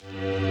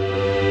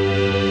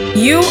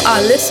You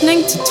are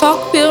listening to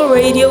Talkville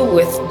Radio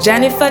with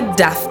Jennifer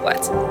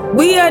Daffwat.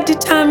 We are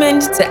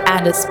determined to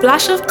add a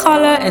splash of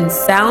color and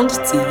sound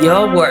to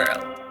your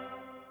world.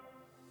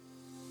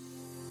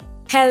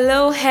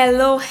 Hello,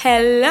 hello,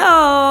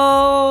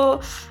 hello!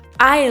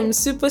 I am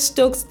super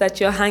stoked that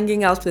you're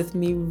hanging out with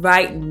me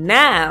right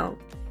now.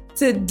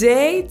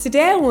 Today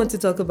I want to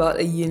talk about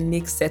a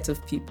unique set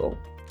of people.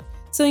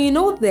 So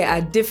there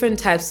are different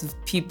types of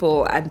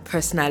people and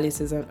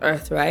personalities on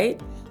Earth,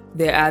 right?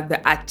 There are the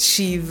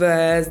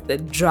achievers, the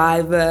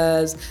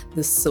drivers,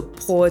 the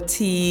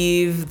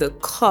supportive, the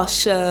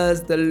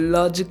cautious, the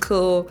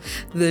logical,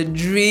 the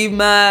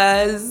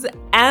dreamers,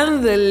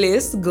 and the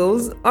list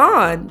goes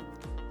on.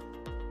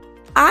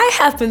 I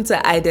happen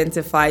to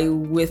identify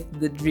with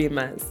the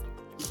dreamers.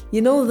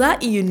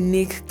 That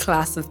unique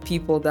class of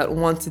people that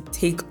want to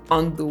take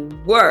on the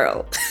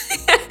world.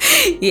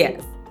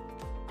 Yes.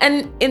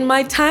 And in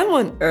my time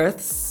on Earth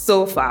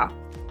so far,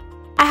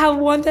 I have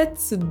wanted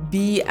to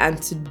be and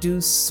to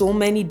do so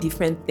many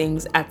different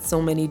things at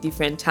so many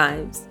different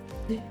times.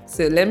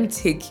 So let me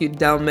take you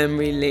down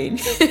memory lane.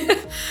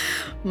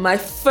 My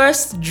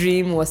first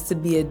dream was to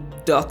be a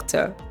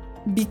doctor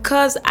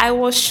because I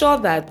was sure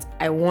that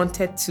I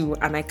wanted to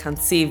and I can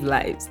save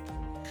lives.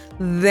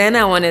 Then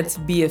I wanted to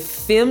be a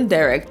film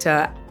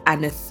director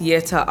and a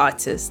theater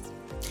artist.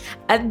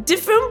 At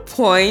different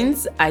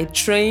points, I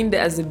trained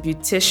as a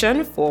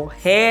beautician for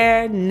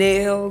hair,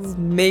 nails,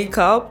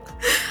 makeup.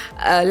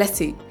 Let's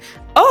see.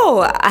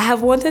 I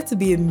have wanted to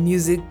be a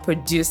music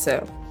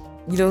producer.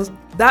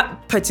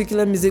 That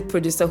particular music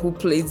producer who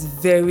plays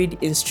varied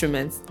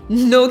instruments.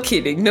 No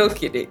kidding.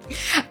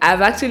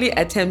 I've actually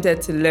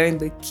attempted to learn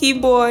the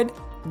keyboard,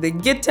 the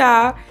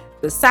guitar,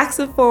 the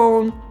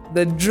saxophone,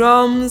 the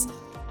drums.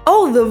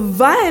 The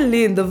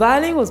violin. The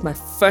violin was my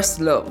first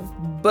love,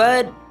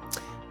 but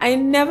I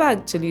never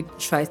actually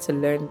tried to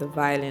learn the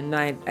violin. No,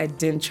 I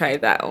didn't try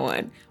that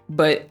one.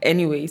 But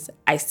anyways,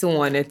 I still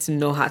wanted to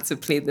know how to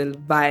play the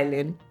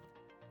violin.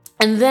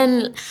 And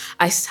then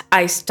I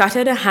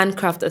started a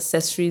handcraft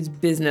accessories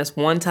business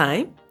one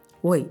time.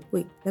 Wait,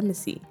 let me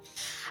see.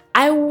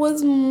 I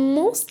was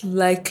most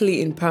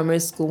likely in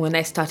primary school when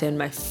I started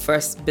my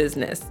first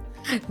business.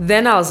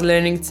 Then I was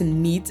learning to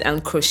knit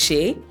and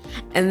crochet,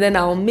 and then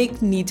I'll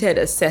make knitted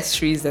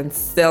accessories and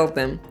sell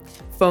them.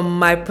 From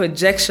my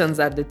projections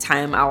at the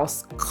time, I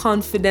was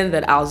confident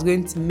that I was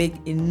going to make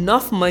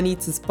enough money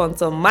to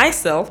sponsor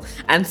myself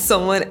and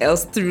someone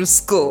else through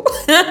school.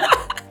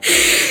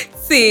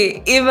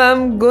 See, if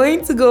I'm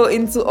going to go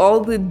into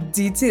all the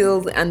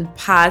details and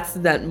paths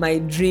that my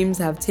dreams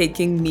have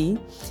taken me,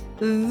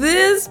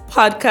 this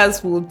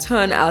podcast will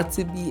turn out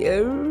to be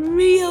a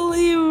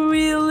really,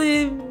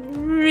 really,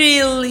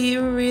 really,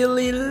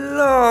 really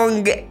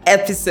long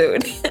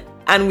episode.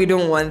 And we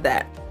don't want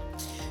that.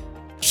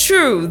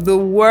 True, the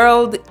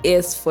world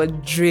is for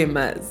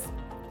dreamers.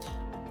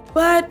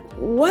 But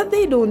what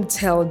they don't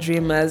tell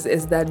dreamers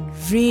is that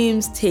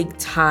dreams take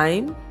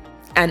time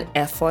and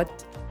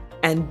effort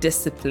and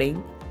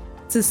discipline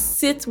to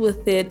sit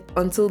with it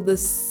until the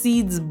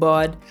seeds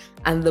bud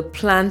and the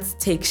plants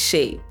take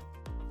shape.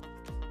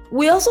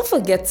 We also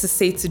forget to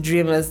say to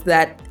dreamers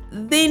that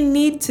they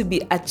need to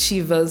be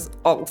achievers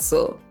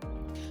also.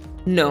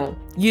 No,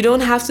 you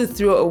don't have to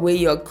throw away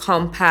your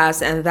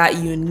compass and that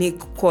unique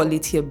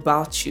quality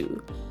about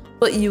you,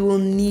 but you will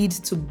need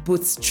to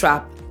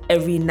bootstrap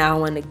every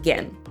now and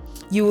again.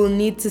 You will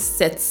need to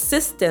set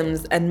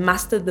systems and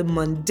master the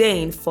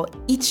mundane for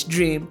each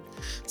dream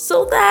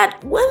so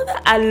that when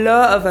the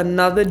allure of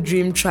another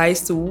dream tries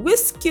to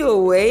whisk you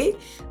away,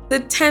 the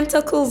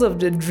tentacles of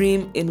the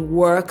dream in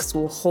works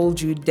will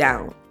hold you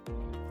down.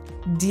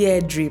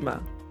 Dear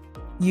dreamer,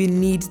 you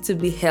need to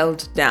be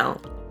held down.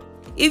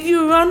 If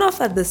you run off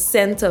at the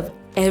scent of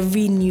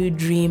every new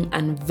dream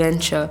and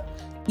venture,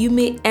 you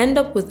may end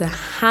up with a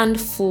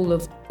handful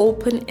of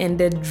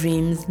open-ended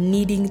dreams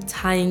needing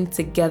tying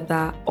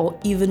together or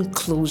even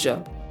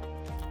closure.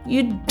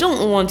 You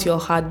don't want your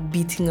heart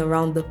beating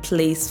around the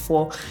place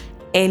for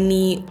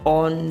any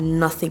or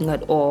nothing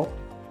at all.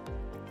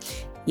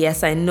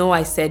 Yes, I know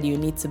I said you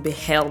need to be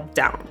held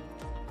down.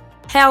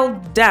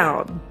 Held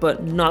down,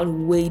 but not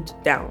weighed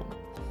down.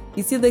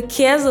 You see, the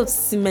cares of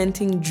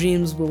cementing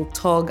dreams will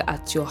tug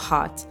at your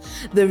heart.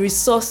 The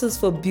resources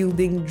for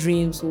building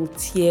dreams will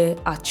tear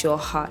at your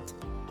heart.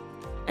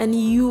 And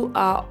you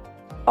are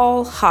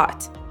all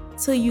heart,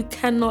 so you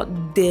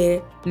cannot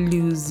dare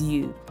lose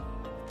you.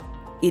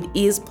 It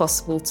is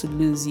possible to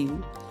lose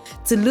you,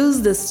 to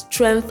lose the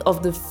strength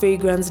of the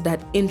fragrance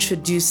that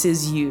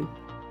introduces you.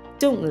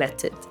 Don't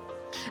let it.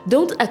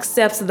 Don't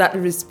accept that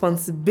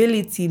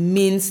responsibility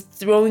means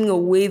throwing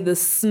away the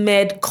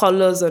smeared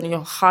colors on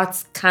your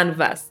heart's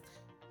canvas.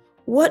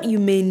 What you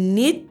may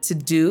need to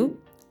do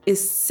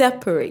is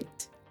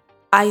separate,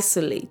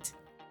 isolate,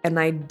 and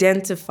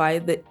identify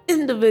the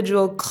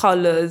individual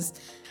colors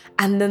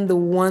and then the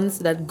ones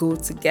that go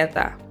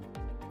together.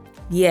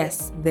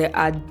 Yes, there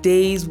are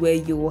days where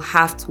you will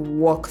have to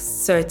walk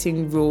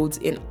certain roads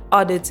in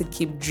order to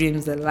keep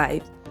dreams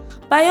alive.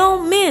 By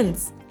all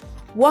means,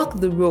 walk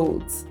the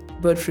roads,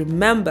 But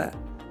remember,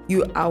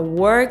 you are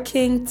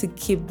working to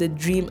keep the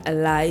dream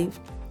alive,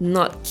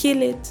 not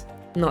kill it,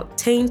 not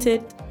taint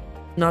it,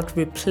 not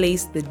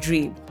replace the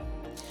dream.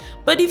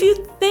 But if you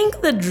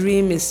think the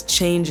dream is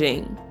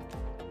changing,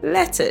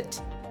 let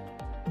it.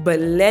 But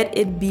let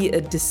it be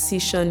a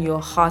decision your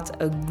heart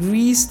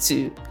agrees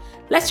to.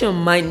 Let your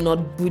mind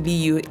not bully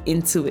you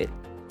into it.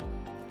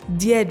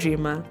 Dear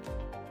dreamer,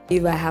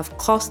 if I have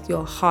caused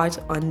your heart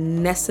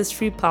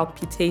unnecessary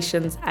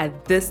palpitations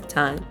at this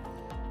time,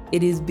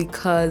 it is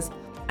because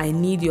I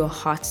need your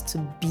heart to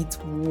beat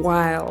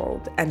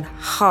wild and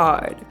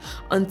hard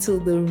until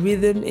the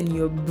rhythm in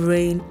your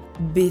brain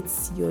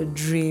beats your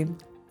dream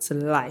to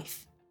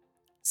life.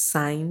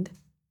 Signed,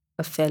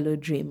 a fellow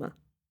dreamer.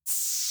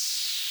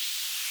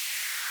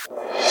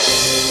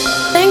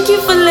 Thank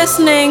you for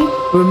listening.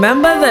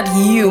 Remember that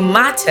you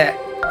matter.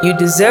 You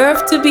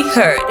deserve to be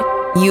heard.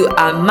 You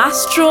are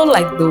maestro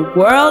like the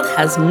world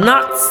has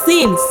not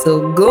seen.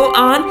 So go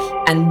on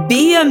and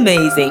be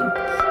amazing.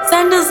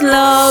 Send us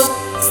love,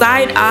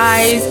 side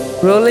eyes,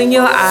 rolling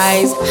your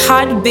eyes,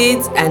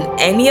 heartbeats, and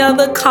any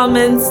other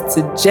comments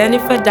to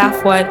Jennifer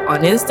Dafford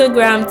on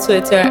Instagram,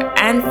 Twitter,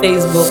 and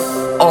Facebook,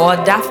 or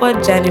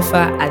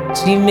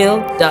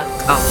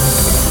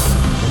daffordjennifer@gmail.com.